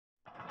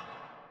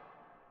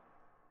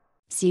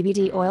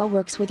CBD oil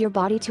works with your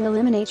body to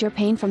eliminate your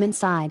pain from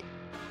inside.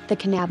 The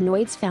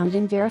cannabinoids found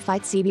in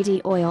Verified CBD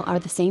Oil are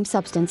the same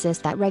substances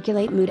that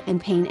regulate mood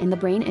and pain in the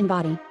brain and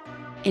body.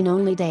 In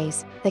only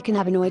days, the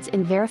cannabinoids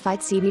in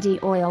Verified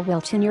CBD Oil will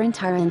tune your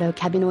entire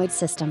endocannabinoid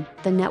system,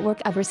 the network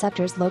of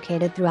receptors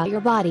located throughout your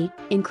body,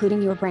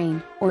 including your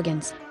brain,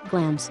 organs,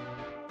 glands,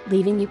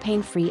 leaving you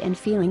pain-free and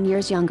feeling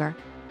years younger.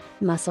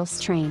 Muscle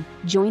strain,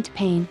 joint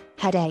pain,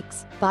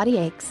 headaches, body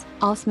aches,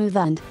 all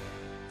smoothened.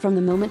 From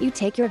the moment you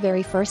take your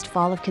very first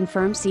fall of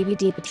confirmed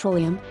CBD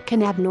petroleum,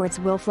 cannabinoids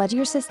will flood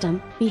your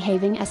system,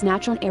 behaving as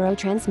natural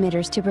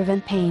neurotransmitters to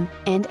prevent pain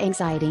and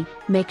anxiety,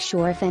 make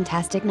sure a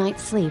fantastic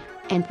night's sleep,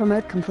 and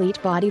promote complete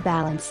body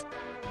balance.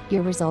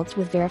 Your results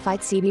with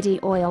Verified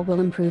CBD Oil will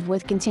improve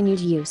with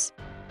continued use.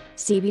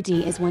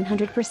 CBD is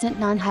 100%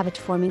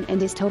 non-habit-forming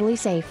and is totally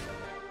safe.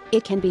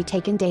 It can be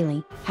taken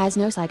daily, has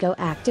no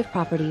psychoactive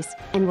properties,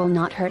 and will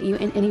not hurt you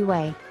in any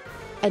way.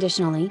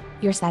 Additionally,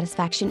 your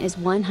satisfaction is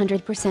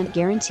 100%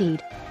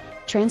 guaranteed.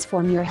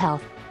 Transform your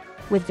health.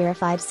 With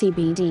Verified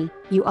CBD,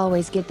 you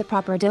always get the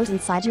proper dose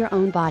inside your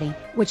own body,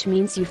 which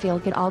means you feel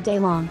good all day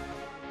long.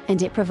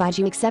 And it provides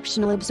you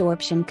exceptional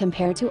absorption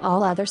compared to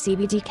all other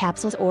CBD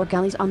capsules or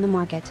gummies on the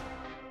market.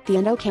 The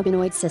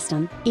endocannabinoid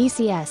system,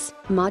 ECS,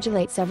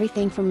 modulates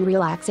everything from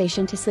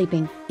relaxation to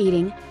sleeping,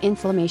 eating,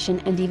 inflammation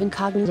and even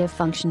cognitive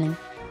functioning.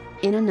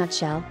 In a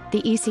nutshell,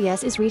 the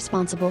ECS is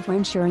responsible for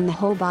ensuring the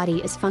whole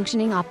body is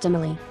functioning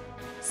optimally.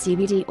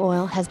 CBD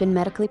oil has been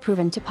medically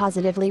proven to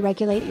positively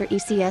regulate your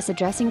ECS,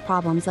 addressing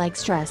problems like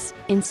stress,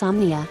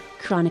 insomnia,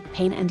 chronic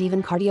pain and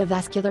even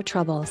cardiovascular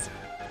troubles.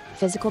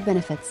 Physical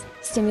benefits: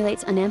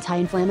 stimulates an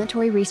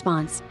anti-inflammatory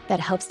response that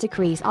helps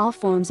decrease all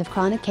forms of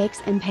chronic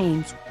aches and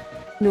pains.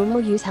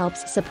 Normal use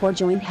helps support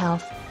joint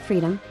health,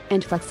 freedom,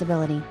 and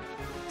flexibility.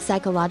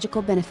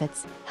 Psychological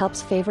benefits: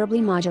 helps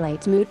favorably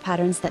modulate mood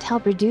patterns that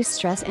help reduce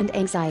stress and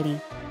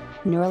anxiety.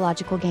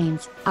 Neurological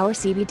gains: our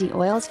CBD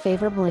oil's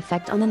favorable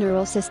effect on the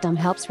neural system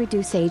helps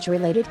reduce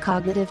age-related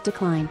cognitive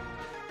decline.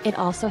 It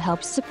also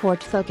helps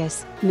support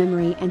focus,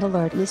 memory and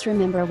alertness,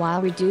 remember, while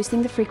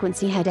reducing the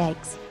frequency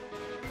headaches.